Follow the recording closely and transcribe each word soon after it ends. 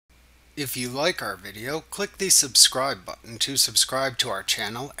If you like our video, click the subscribe button to subscribe to our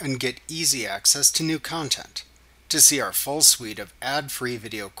channel and get easy access to new content. To see our full suite of ad-free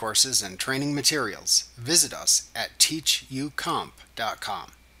video courses and training materials, visit us at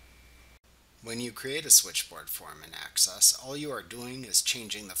teachucomp.com. When you create a switchboard form in Access, all you are doing is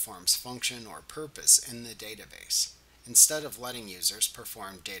changing the form's function or purpose in the database. Instead of letting users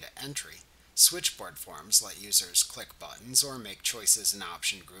perform data entry, switchboard forms let users click buttons or make choices in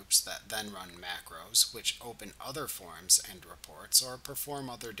option groups that then run macros, which open other forms and reports or perform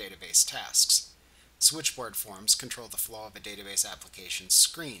other database tasks. Switchboard forms control the flow of a database application's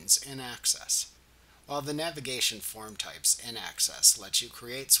screens in Access. While the navigation form types in Access let you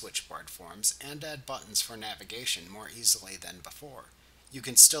create switchboard forms and add buttons for navigation more easily than before, you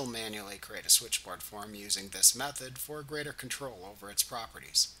can still manually create a switchboard form using this method for greater control over its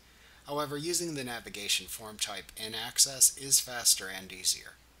properties. However, using the navigation form type in Access is faster and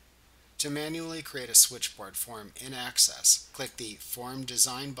easier. To manually create a switchboard form in Access, click the Form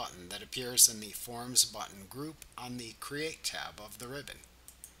Design button that appears in the Forms button group on the Create tab of the ribbon.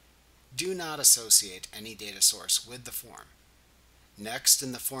 Do not associate any data source with the form. Next,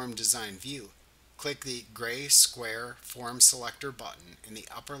 in the Form Design view, click the gray square Form Selector button in the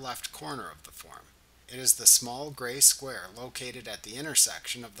upper left corner of the form. It is the small gray square located at the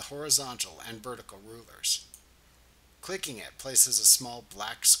intersection of the horizontal and vertical rulers. Clicking it places a small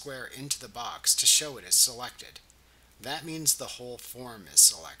black square into the box to show it is selected. That means the whole form is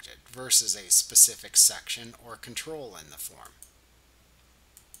selected versus a specific section or control in the form.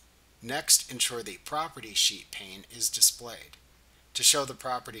 Next, ensure the Property Sheet pane is displayed. To show the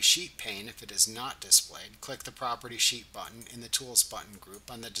Property Sheet pane if it is not displayed, click the Property Sheet button in the Tools button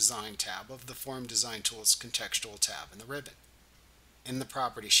group on the Design tab of the Form Design Tools contextual tab in the ribbon. In the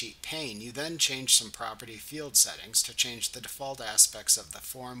Property Sheet pane, you then change some property field settings to change the default aspects of the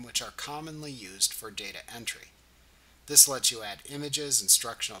form which are commonly used for data entry. This lets you add images,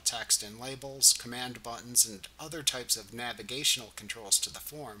 instructional text and labels, command buttons, and other types of navigational controls to the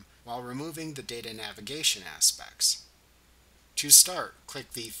form while removing the data navigation aspects. To start,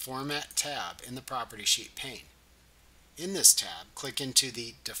 click the Format tab in the Property Sheet pane. In this tab, click into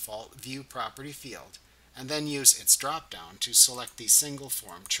the Default View Property field and then use its drop-down to select the single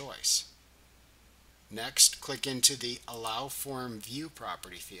form choice. Next, click into the Allow Form View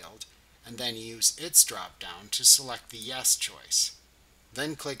Property field and then use its drop-down to select the Yes choice.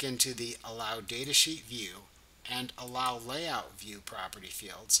 Then click into the Allow Datasheet View and Allow Layout View property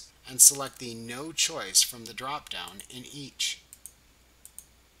fields and select the No choice from the drop-down in each.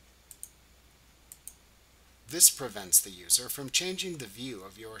 This prevents the user from changing the view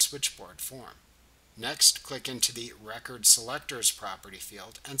of your switchboard form. Next, click into the Record Selectors property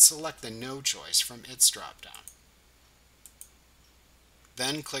field and select the No choice from its drop-down.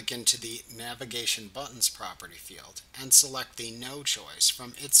 Then click into the Navigation Buttons property field and select the No choice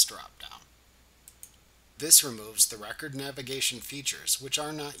from its drop-down. This removes the record navigation features which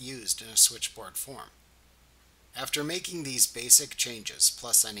are not used in a switchboard form. After making these basic changes,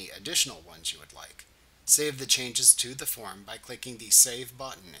 plus any additional ones you would like, save the changes to the form by clicking the Save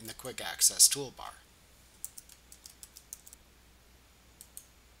button in the Quick Access toolbar.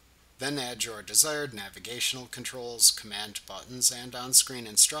 Then add your desired navigational controls, command buttons, and on-screen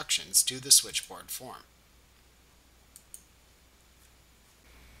instructions to the switchboard form.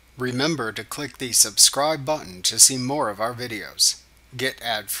 Remember to click the subscribe button to see more of our videos. Get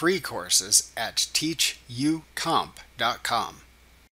ad-free courses at teachucomp.com.